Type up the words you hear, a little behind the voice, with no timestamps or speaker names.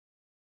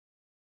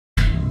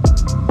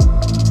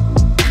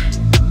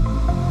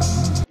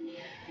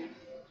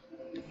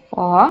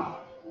for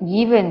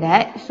given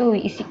that, so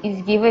it's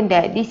given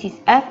that this is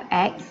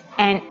fx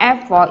and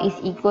f4 is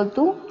equal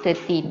to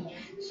 13.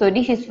 So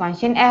this is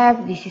function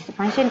f, this is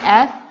function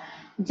f,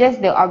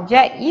 just the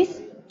object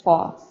is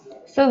 4.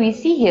 So we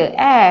see here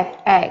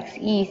fx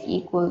is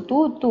equal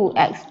to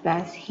 2x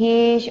plus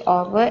h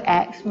over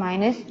x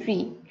minus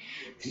 3.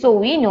 So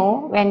we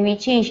know when we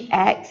change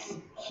x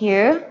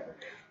here,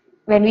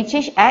 when we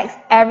change x,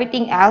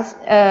 everything else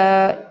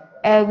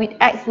with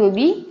x will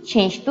be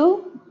changed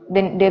to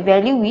the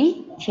value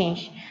we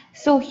change.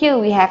 So here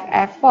we have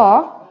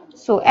f4,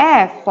 so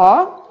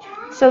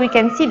f4, so we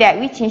can see that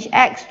we change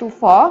x to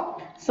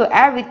 4, so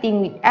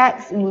everything with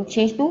x will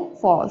change to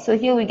 4. So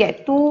here we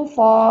get 2,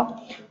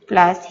 4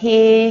 plus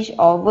h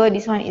over,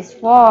 this one is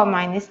 4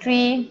 minus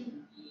 3,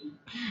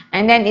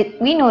 and then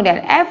we know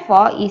that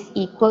f4 is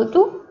equal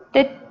to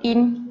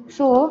 13,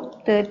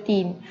 so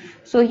 13.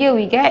 So here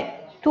we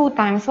get 2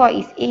 times 4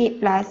 is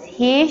 8 plus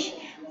h,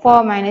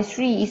 4 minus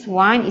 3 is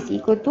 1 is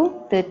equal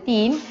to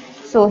 13.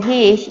 So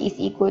h is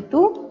equal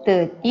to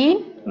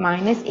 13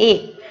 minus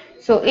 8.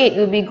 So 8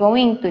 will be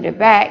going to the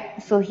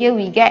back. So here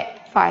we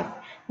get 5.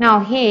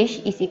 Now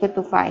h is equal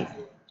to 5.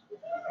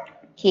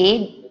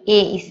 Okay,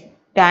 A is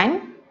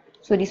done.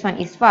 So this one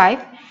is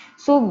 5.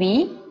 So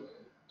B,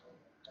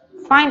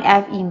 find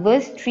f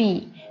inverse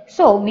 3.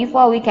 So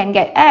before we can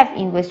get f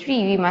inverse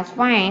 3, we must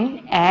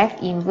find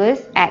f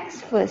inverse x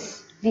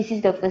first. This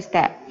is the first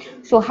step.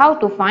 So how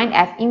to find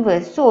f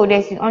inverse? So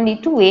there's only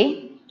two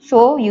ways.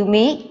 So you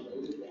make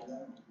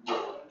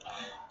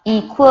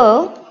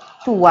equal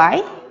to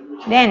y,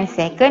 then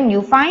second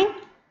you find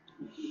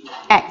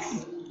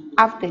x.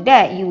 After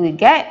that you will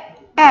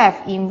get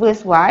f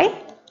inverse y.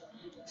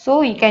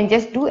 So you can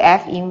just do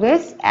f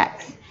inverse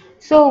x.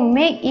 So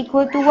make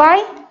equal to y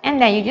and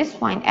then you just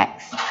find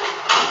x.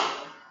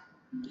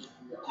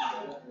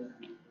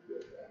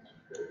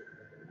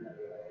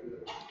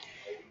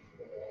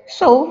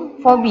 So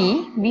for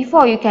B,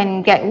 before you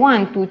can get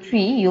 1, 2, 3,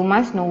 you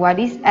must know what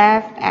is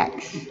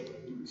fx.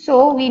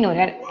 So we know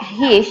that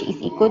h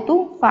is equal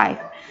to 5.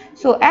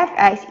 So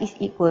fx is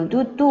equal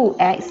to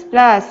 2x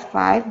plus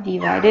 5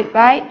 divided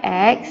by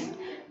x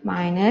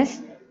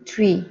minus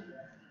 3.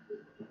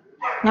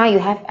 Now you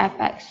have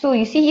fx. So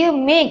you see here,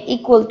 make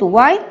equal to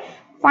y,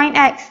 find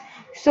x.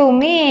 So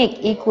make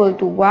equal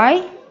to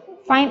y,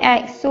 find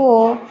x.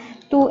 So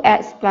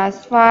 2x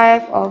plus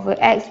 5 over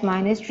x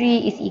minus 3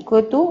 is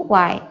equal to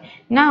y.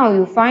 Now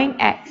you find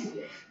x.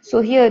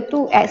 So here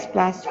 2x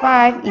plus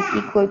 5 is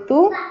equal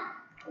to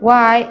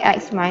y,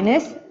 x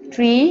minus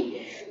 3.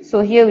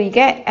 So here we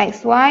get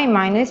xy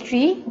minus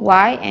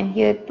 3y, and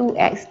here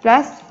 2x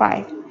plus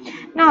 5.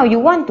 Now you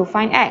want to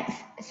find x.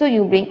 So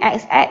you bring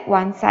x at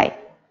one side.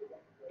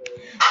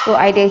 So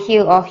either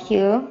here or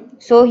here.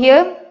 So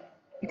here,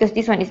 because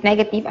this one is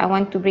negative, I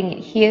want to bring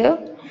it here.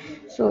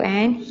 So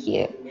and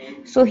here.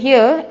 So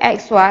here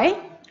xy,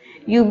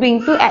 you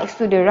bring 2x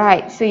to the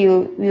right. So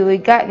you will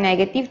get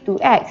negative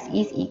 2x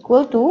is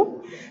equal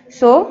to.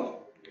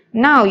 So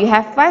now you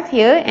have 5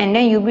 here, and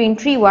then you bring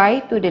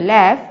 3y to the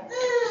left.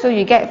 So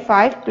you get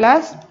 5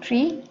 plus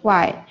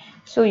 3y.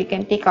 So you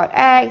can take out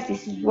x.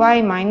 This is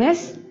y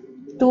minus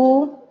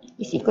 2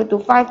 is equal to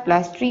 5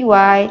 plus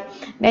 3y.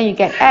 Then you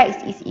get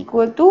x is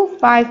equal to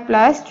 5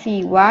 plus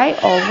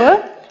 3y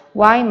over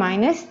y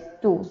minus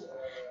 2.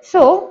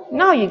 So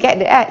now you get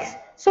the x.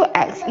 So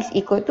x is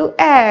equal to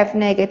f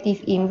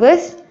negative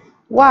inverse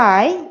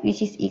y,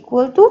 which is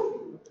equal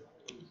to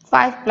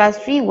 5 plus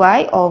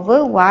 3y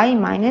over y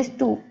minus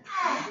 2.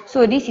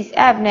 So this is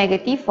f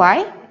negative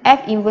y,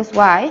 f inverse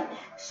y.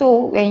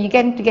 So when you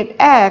get to get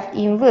f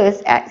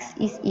inverse x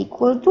is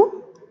equal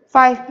to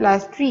 5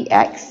 plus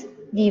 3x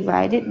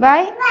divided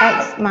by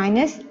x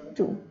minus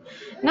 2.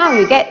 Now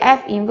we get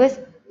f inverse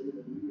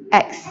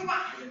x.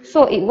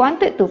 So it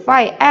wanted to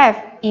find f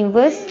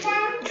inverse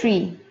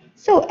 3.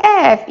 So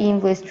f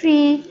inverse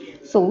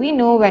 3, so we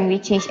know when we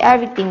change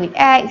everything with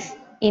x,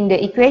 in the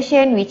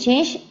equation we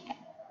change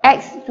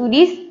x to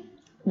this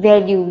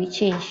value we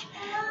change.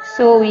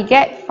 So we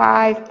get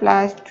 5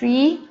 plus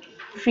 3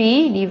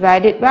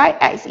 divided by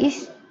x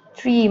is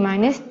 3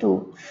 minus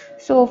 2.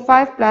 So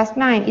 5 plus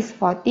 9 is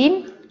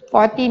 14.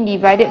 14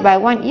 divided by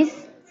 1 is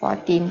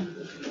 14.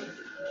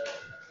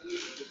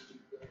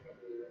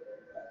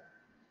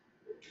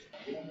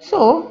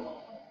 So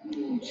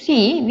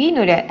see, we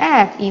know that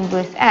f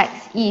inverse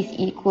x is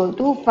equal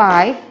to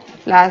 5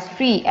 plus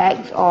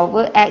 3x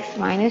over x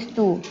minus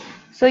 2.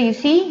 So you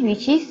see,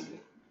 which is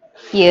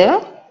here,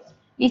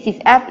 this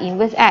is f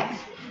inverse x.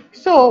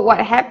 So what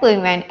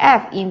happened when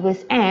f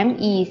inverse m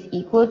is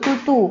equal to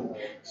 2?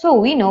 So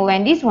we know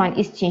when this one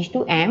is changed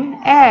to m,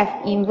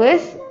 f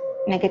inverse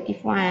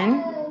negative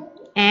 1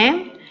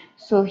 m.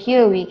 So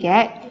here we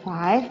get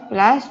 5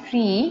 plus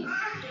 3,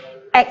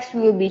 x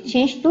will be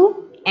changed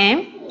to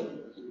m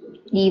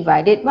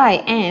divided by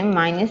m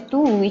minus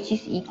 2, which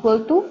is equal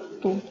to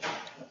 2.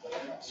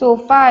 So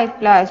 5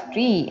 plus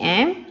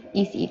 3m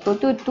is equal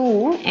to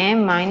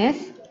 2m minus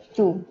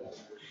 2.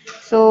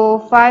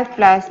 So 5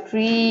 plus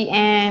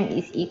 3m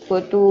is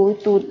equal to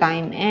 2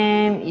 times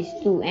m is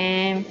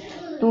 2m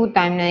 2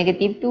 times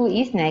negative 2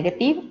 is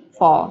negative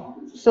 4.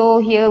 So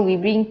here we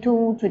bring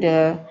 2 to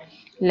the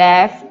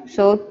left.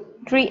 So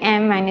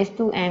 3m minus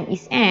 2m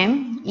is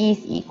m is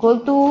equal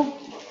to,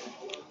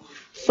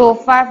 so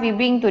 5 we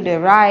bring to the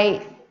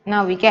right.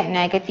 Now we get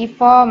negative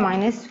 4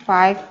 minus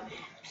 5.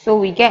 So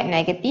we get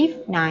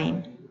negative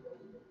 9.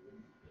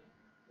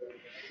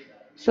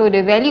 So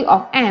the value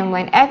of m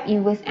when f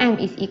inverse m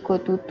is equal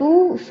to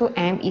 2. So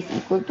m is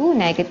equal to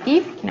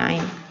negative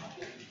 9.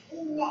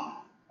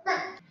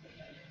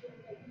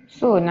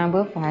 So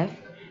number 5,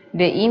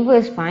 the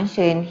inverse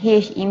function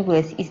h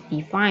inverse is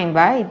defined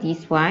by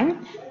this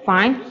one.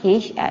 Find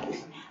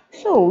hx.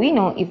 So we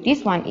know if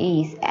this one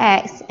is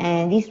x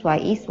and this y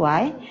is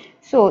y.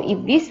 So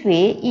if this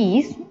way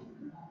is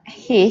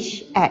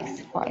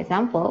hx, for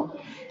example,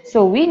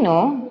 so we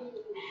know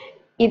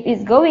if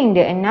it's going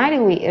the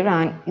another way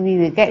around, we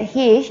will get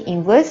h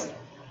inverse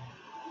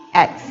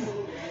x.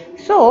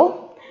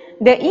 So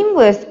the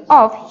inverse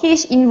of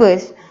h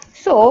inverse.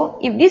 So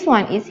if this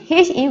one is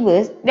h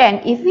inverse, then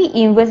if we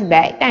inverse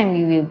back, then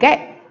we will get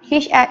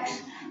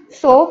hx.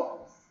 So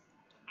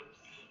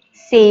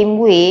same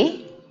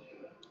way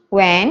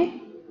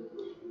when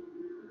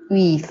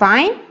we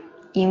find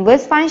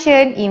inverse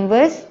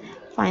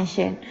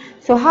function.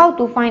 So how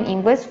to find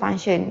inverse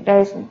function? There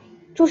is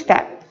 2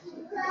 steps.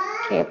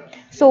 Okay.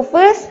 So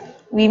first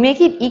we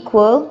make it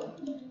equal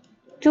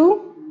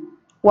to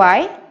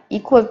y,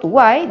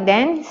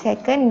 then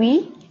second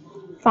we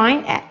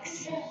find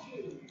x.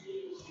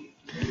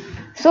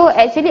 So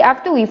actually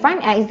after we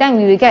find x, then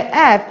we will get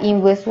f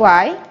inverse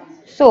y.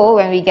 So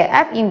when we get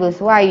f inverse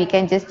y, we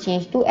can just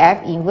change to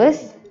f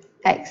inverse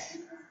x.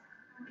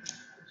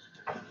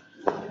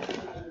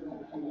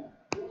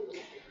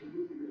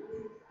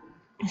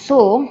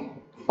 So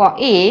for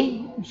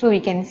a, so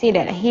we can say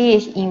that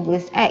h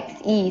inverse x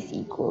is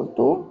equal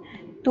to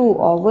 2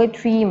 over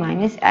 3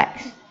 minus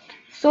x.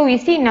 So we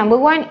see number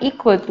 1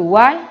 equal to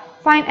y,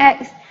 find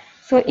x.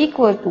 So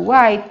equal to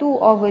y, 2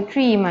 over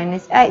 3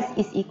 minus x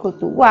is equal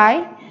to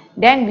y.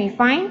 Then we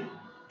find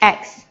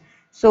x.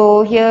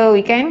 So here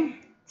we can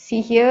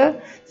see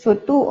here. So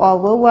 2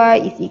 over y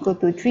is equal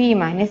to 3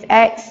 minus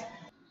x.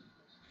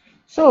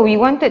 So we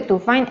wanted to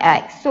find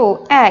x.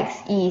 So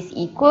x is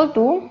equal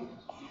to,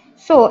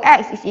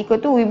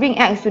 we bring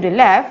x to the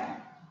left.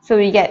 So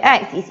we get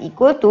x is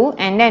equal to,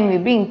 and then we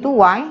bring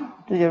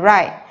 2y to the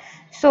right.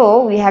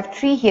 So we have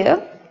 3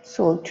 here.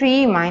 So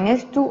 3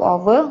 minus 2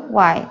 over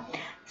y.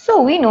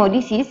 So we know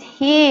this is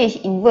h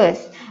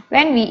inverse.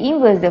 When we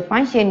inverse the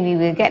function, we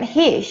will get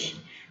h.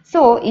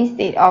 So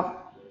instead of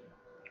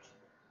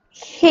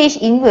h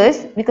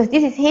inverse, because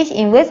this is h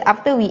inverse,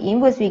 after we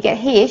inverse we get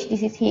h,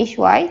 this is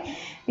hy,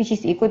 which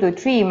is equal to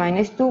 3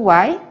 minus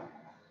 2y.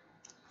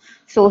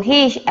 So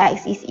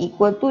hx is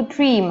equal to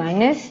 3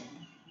 minus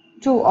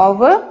 2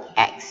 over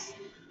x.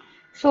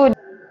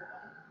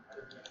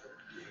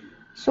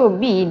 So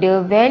B,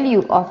 the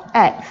value of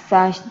x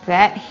such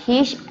that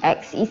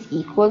hx is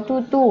equal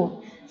to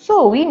 2.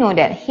 So we know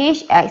that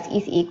hx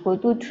is equal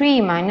to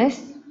 3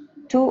 minus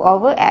 2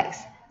 over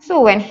x.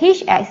 So when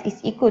hx is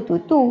equal to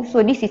 2,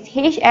 so this is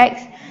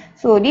hx.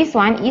 So this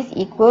one is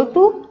equal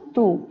to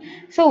 2.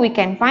 So we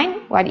can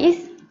find what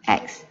is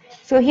x.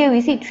 So here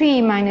we see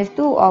 3 minus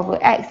 2 over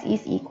x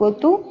is equal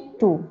to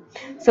 2.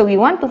 So we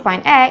want to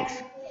find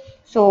x.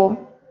 So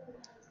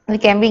we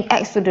can bring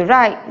x to the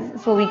right.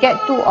 So we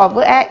get 2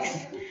 over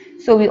x.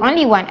 So we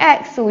only want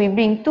x. So we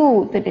bring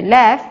 2 to the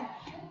left.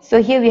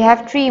 So here we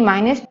have 3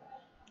 minus.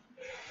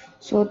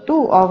 So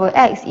 2 over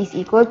x is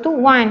equal to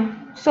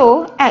 1.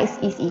 So x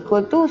is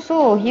equal to,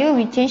 so here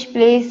we change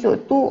place. So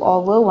 2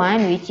 over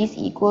 1, which is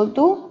equal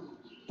to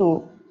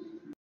 2.